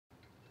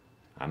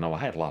I know I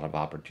had a lot of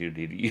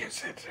opportunity to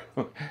use it.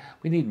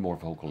 We need more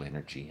vocal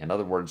energy. In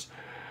other words,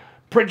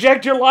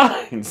 project your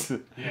lines.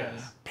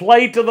 Yes.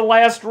 Play to the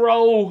last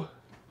row.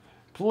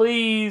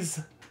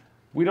 Please.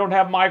 We don't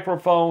have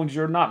microphones.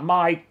 You're not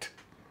mic'd.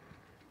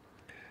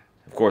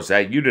 Of course,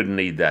 you didn't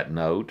need that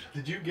note.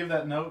 Did you give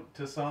that note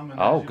to some?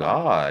 Oh,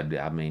 God.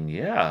 I mean,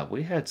 yeah,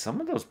 we had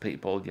some of those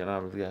people, you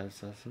know,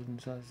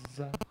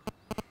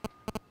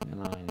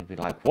 you'd be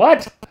like,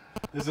 what?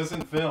 This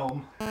isn't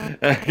film.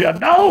 Yeah,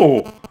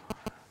 no.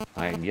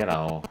 I mean, you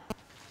know,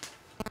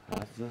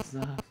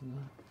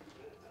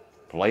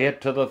 play it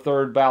to the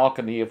third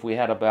balcony if we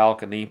had a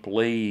balcony,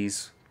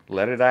 please.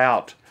 Let it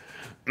out.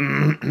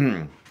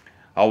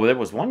 Oh, there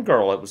was one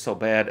girl, it was so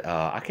bad,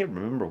 I can't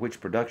remember which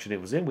production it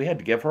was in. We had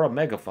to give her a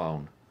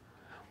megaphone.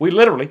 We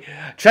literally,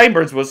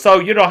 Chambers was so,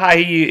 you know how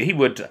he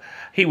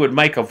would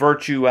make a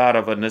virtue out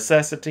of a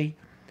necessity,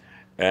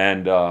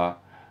 and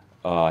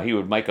he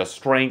would make a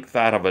strength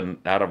out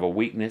of a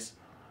weakness.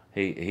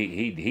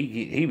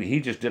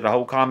 He just did a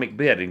whole comic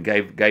bit and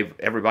gave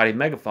everybody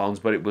megaphones,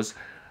 but it was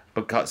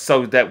because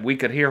so that we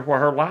could hear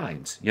her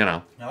lines, you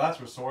know. Now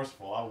that's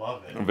resourceful. I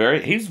love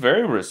it. He's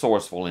very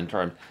resourceful in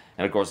terms,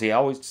 and of course he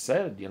always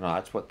said, you know,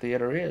 that's what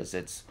theater is.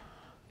 It's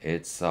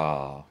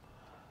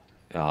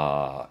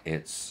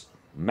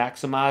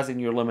maximizing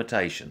your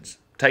limitations,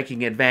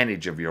 taking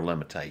advantage of your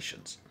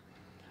limitations,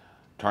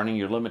 turning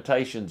your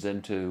limitations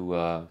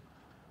into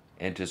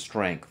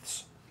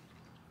strengths.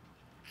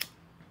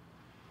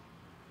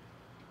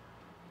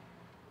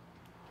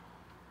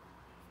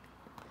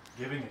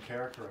 Giving a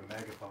character a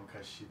megaphone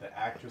because the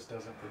actress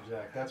doesn't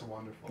project. That's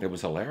wonderful. It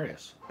was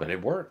hilarious, but it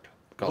worked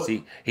because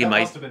that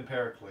must have been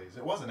Pericles.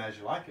 It wasn't As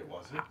You Like It,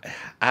 was it?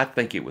 I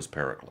think it was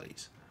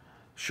Pericles.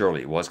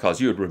 Surely it was,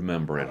 because you'd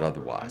remember it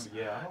otherwise.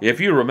 Yeah. If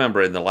you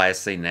remember in the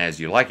last scene,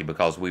 As You Like It,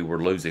 because we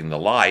were losing the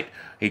light,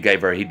 he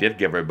did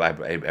give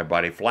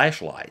everybody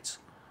flashlights.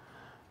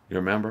 You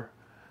remember?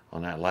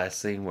 On that last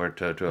scene where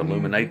to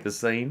illuminate the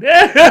scene?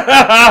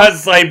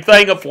 Same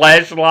thing, a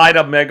flashlight,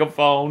 a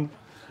megaphone.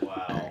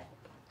 Wow.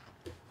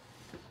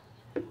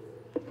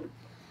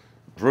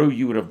 Drew,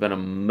 you would have been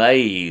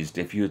amazed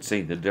if you had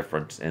seen the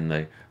difference in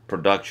the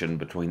production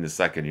between the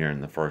second year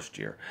and the first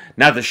year.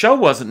 Now, the show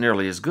wasn't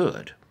nearly as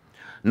good.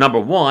 Number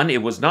one,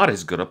 it was not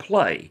as good a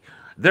play.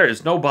 There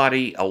is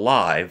nobody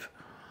alive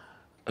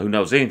who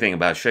knows anything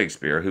about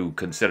Shakespeare who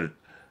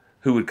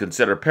would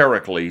consider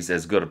Pericles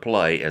as good a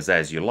play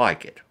as You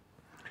Like It.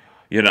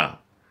 You know.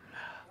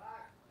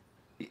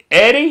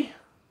 Eddie?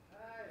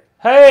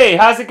 Hey,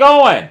 how's it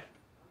going?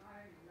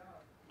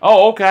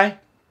 Oh, okay.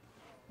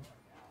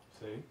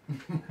 See?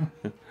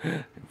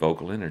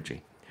 Vocal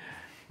energy.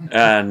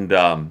 And,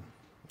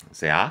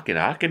 see, I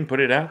can put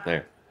it out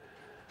there.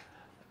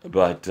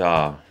 But,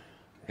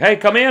 hey,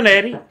 come in,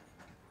 Eddie.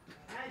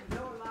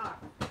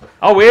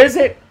 Oh, is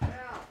it?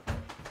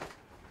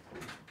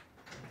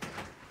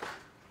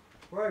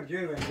 Where's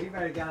Julie? He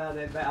better get out of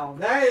that battle.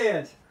 There he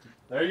is.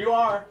 There you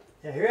are.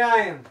 Yeah, here I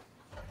am.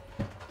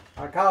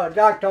 I called the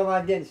doc, told him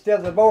I didn't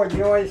steal the board. You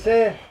know what he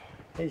said?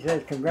 He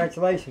says,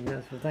 congratulations.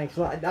 I said, thanks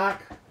a lot,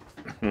 Doc.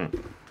 I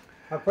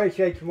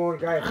appreciate you mowing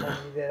grass for me.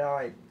 You did all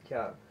right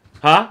job.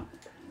 Huh?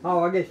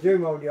 Oh, I guess Drew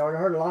mowed the yard. I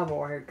heard a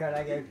lawnmower here cut.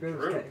 I guess Drew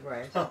was cutting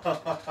grass.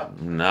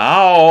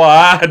 No,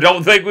 I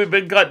don't think we've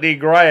been cutting any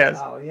grass.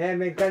 Oh, you haven't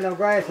been cutting no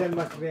grass? That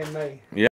must have been me. Yeah.